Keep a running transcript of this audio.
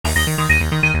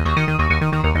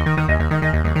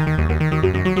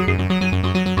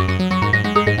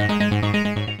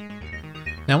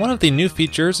the new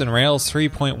features in Rails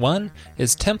 3.1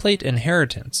 is template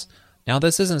inheritance. Now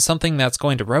this isn't something that's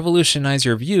going to revolutionize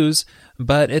your views,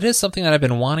 but it is something that I've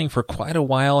been wanting for quite a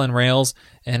while in Rails,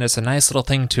 and it's a nice little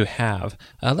thing to have.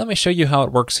 Let me show you how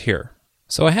it works here.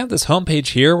 So I have this home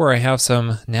page here where I have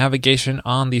some navigation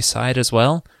on the side as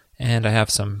well, and I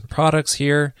have some products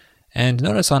here, and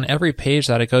notice on every page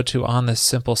that I go to on this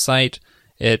simple site,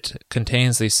 it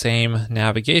contains the same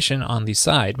navigation on the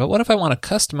side. But what if I want to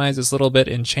customize this a little bit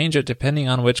and change it depending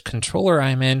on which controller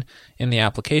I'm in the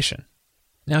application?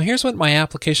 Now here's what my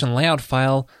application layout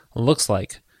file looks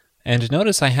like. And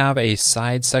notice I have a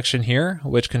side section here,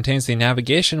 which contains the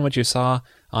navigation which you saw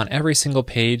on every single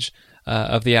page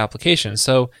of the application.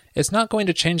 So it's not going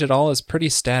to change at all. It's pretty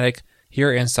static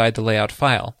here inside the layout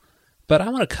file. But I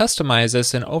want to customize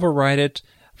this and override it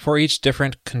for each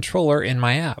different controller in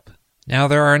my app. Now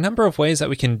there are a number of ways that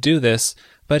we can do this,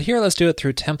 but here let's do it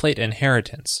through template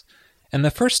inheritance. And the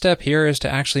first step here is to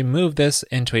actually move this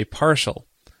into a partial.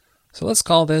 So let's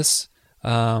call this,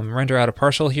 render out a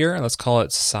partial here, and let's call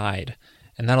it side.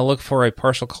 And that'll look for a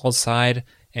partial called side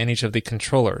in each of the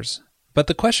controllers. But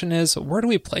the question is, where do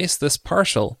we place this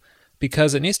partial?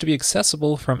 Because it needs to be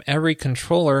accessible from every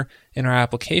controller in our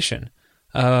application.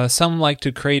 Some like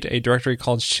to create a directory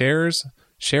called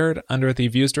shared under the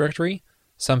views directory.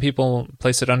 Some people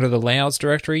place it under the layouts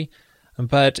directory,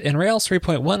 but in Rails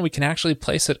 3.1 we can actually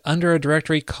place it under a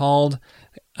directory called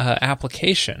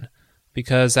application,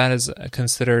 because that is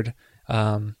considered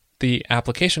the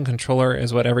application controller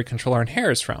is what every controller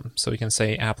inherits from. So we can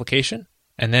say application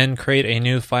and then create a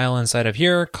new file inside of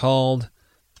here called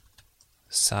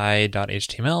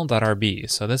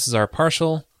side.html.rb. So this is our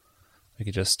partial. We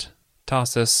could just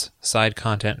toss this side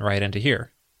content right into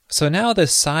here. So now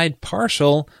this side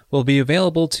partial will be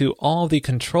available to all the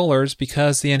controllers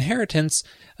because the inheritance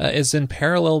is in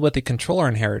parallel with the controller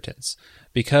inheritance.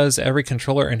 Because every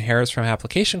controller inherits from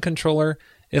application controller,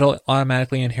 it'll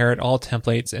automatically inherit all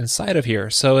templates inside of here.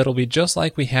 So it'll be just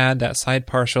like we had that side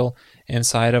partial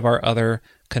inside of our other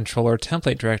controller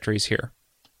template directories here.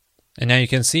 And now you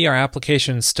can see our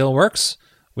application still works.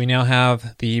 We now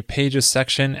have the pages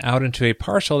section out into a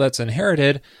partial that's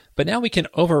inherited, but now we can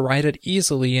override it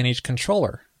easily in each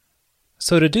controller.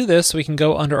 So to do this, we can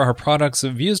go under our products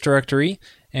views directory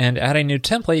and add a new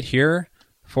template here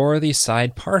for the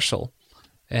side partial,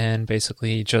 and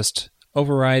basically just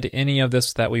override any of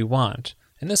this that we want.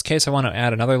 In this case, I want to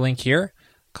add another link here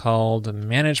called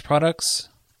manage products,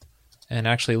 and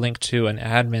actually link to an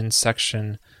admin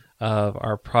section of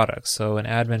our products. So an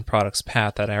admin products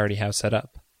path that I already have set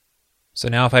up. So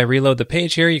now if I reload the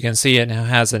page here, you can see it now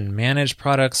has a manage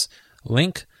products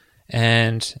link.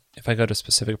 And if I go to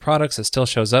specific products, it still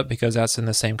shows up because that's in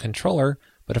the same controller.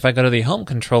 But if I go to the home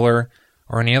controller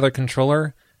or any other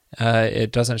controller,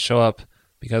 it doesn't show up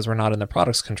because we're not in the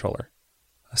products controller.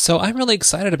 So I'm really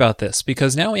excited about this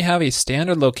because now we have a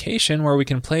standard location where we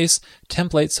can place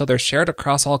templates so they're shared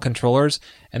across all controllers,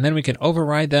 and then we can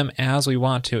override them as we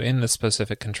want to in the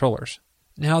specific controllers.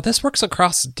 Now this works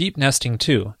across deep nesting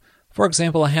too. For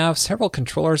example, I have several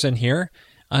controllers in here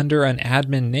under an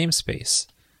admin namespace.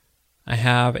 I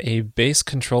have a base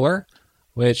controller,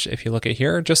 which if you look at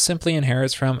here, just simply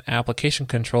inherits from application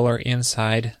controller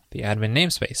inside the admin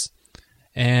namespace.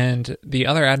 And the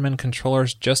other admin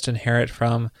controllers just inherit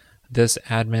from this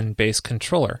admin base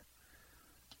controller.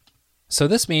 So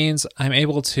this means I'm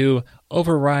able to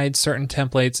override certain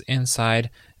templates inside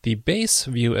the base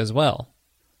view as well.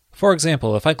 For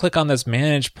example, if I click on this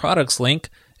manage products link,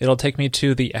 it'll take me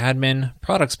to the admin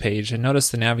products page, and notice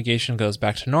the navigation goes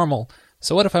back to normal.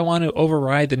 So what if I want to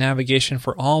override the navigation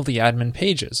for all the admin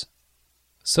pages?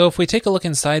 So if we take a look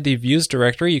inside the views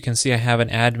directory, you can see I have an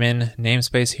admin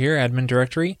namespace here, admin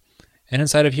directory. And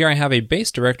inside of here, I have a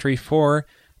base directory for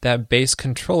that base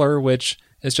controller, which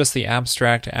is just the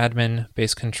abstract admin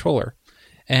base controller.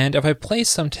 And if I place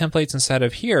some templates inside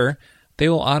of here, they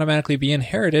will automatically be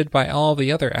inherited by all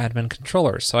the other admin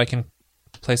controllers. So I can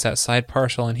place that side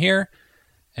partial in here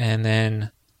and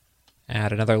then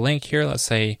add another link here. Let's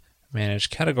say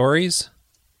manage categories,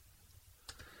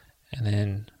 and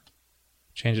then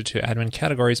change it to admin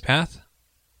categories path.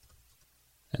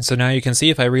 And so now you can see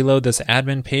if I reload this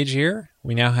admin page here,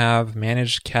 we now have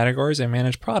managed categories and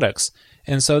managed products.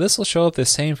 And so this will show up the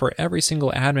same for every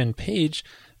single admin page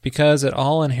because it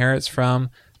all inherits from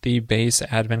the base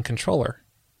admin controller.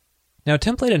 Now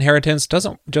template inheritance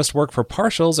doesn't just work for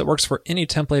partials, it works for any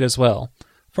template as well.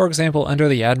 For example, under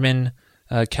the admin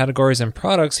categories and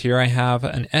products here, I have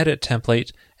an edit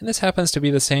template, and this happens to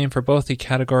be the same for both the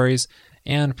categories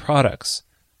and products.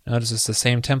 Notice it's the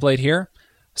same template here.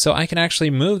 So I can actually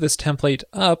move this template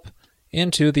up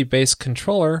into the base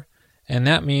controller and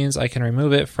that means I can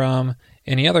remove it from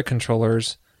any other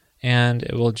controllers, and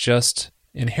it will just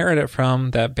inherit it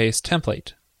from that base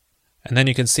template. And then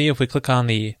you can see if we click on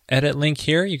the edit link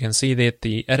here, you can see that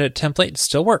the edit template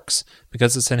still works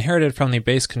because it's inherited from the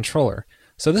base controller.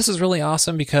 So this is really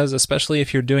awesome because especially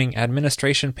if you're doing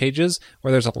administration pages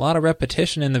where there's a lot of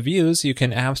repetition in the views, you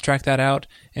can abstract that out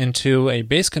into a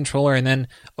base controller and then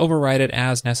override it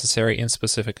as necessary in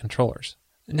specific controllers.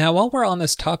 Now, while we're on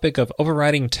this topic of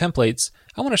overriding templates,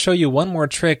 I want to show you one more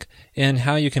trick in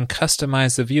how you can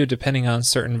customize the view depending on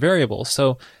certain variables.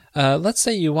 So let's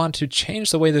say you want to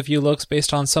change the way the view looks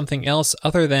based on something else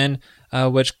other than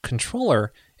which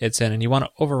controller it's in, and you want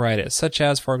to override it, such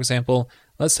as, for example,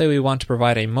 let's say we want to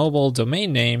provide a mobile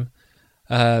domain name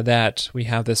that we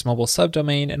have this mobile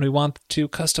subdomain, and we want to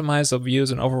customize the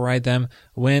views and override them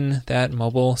when that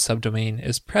mobile subdomain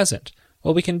is present.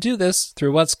 Well, we can do this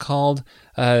through what's called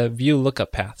view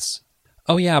lookup paths.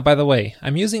 Oh yeah, by the way,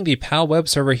 I'm using the PAL web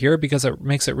server here because it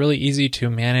makes it really easy to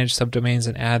manage subdomains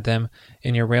and add them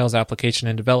in your Rails application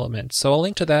in development. So I'll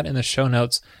link to that in the show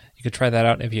notes. You could try that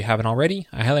out if you haven't already.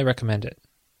 I highly recommend it.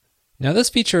 Now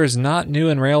this feature is not new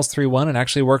in Rails 3.1, it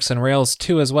actually works in Rails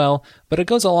 2 as well, but it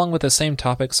goes along with the same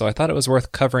topic, so I thought it was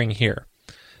worth covering here.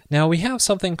 Now we have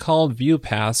something called view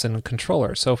paths in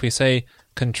controller, so if we say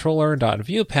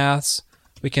controller.viewPaths,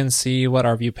 we can see what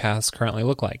our view paths currently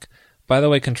look like. By the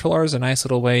way, controller is a nice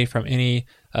little way from any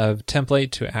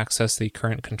template to access the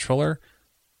current controller.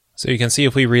 So you can see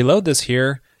if we reload this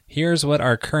here, here's what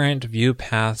our current view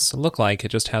paths look like. It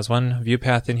just has one view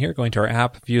path in here going to our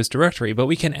app views directory, but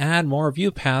we can add more view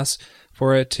paths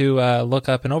for it to look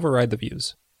up and override the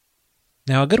views.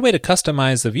 Now, a good way to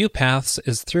customize the view paths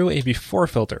is through a before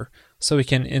filter. So we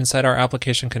can, inside our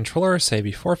application controller, say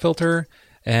before filter,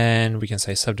 and we can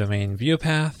say subdomain view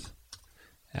path,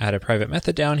 add a private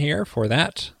method down here for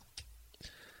that.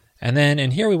 And then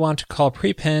in here we want to call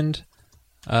prepend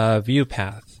view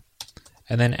path,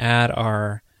 and then add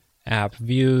our app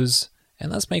views,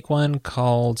 and let's make one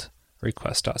called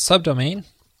request.subdomain,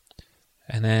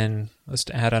 and then let's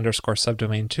add underscore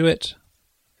subdomain to it,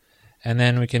 and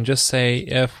then we can just say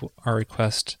if our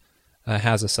request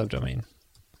has a subdomain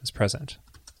is present.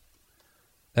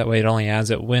 That way it only adds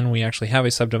it when we actually have a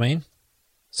subdomain.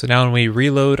 So now when we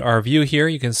reload our view here,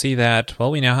 you can see that,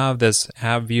 well, we now have this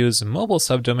app views mobile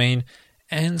subdomain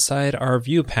inside our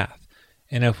view path.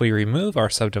 And if we remove our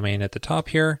subdomain at the top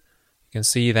here, you can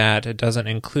see that it doesn't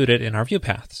include it in our view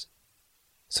paths.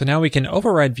 So now we can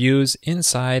override views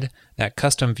inside that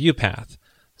custom view path.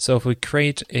 So if we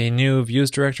create a new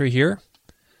views directory here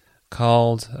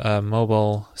called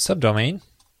mobile subdomain,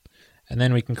 and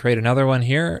then we can create another one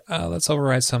here, let's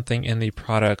override something in the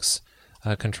products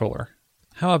controller.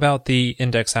 How about the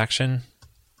index action?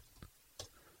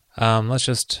 Let's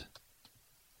just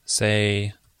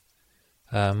say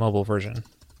mobile version.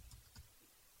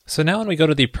 So now when we go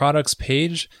to the products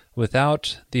page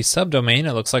without the subdomain,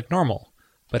 it looks like normal.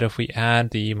 But if we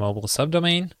add the mobile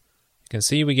subdomain, you can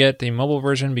see we get the mobile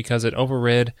version because it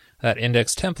overrid that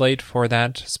index template for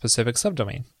that specific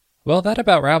subdomain. Well, that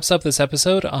about wraps up this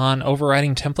episode on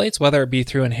overriding templates, whether it be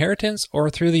through inheritance or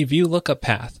through the view lookup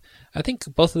path. I think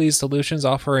both of these solutions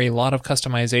offer a lot of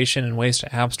customization and ways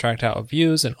to abstract out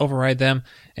views and override them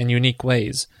in unique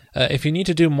ways. If you need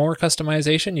to do more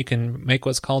customization, you can make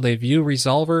what's called a view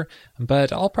resolver,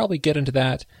 but I'll probably get into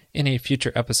that in a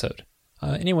future episode.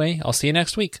 Anyway, I'll see you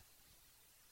next week.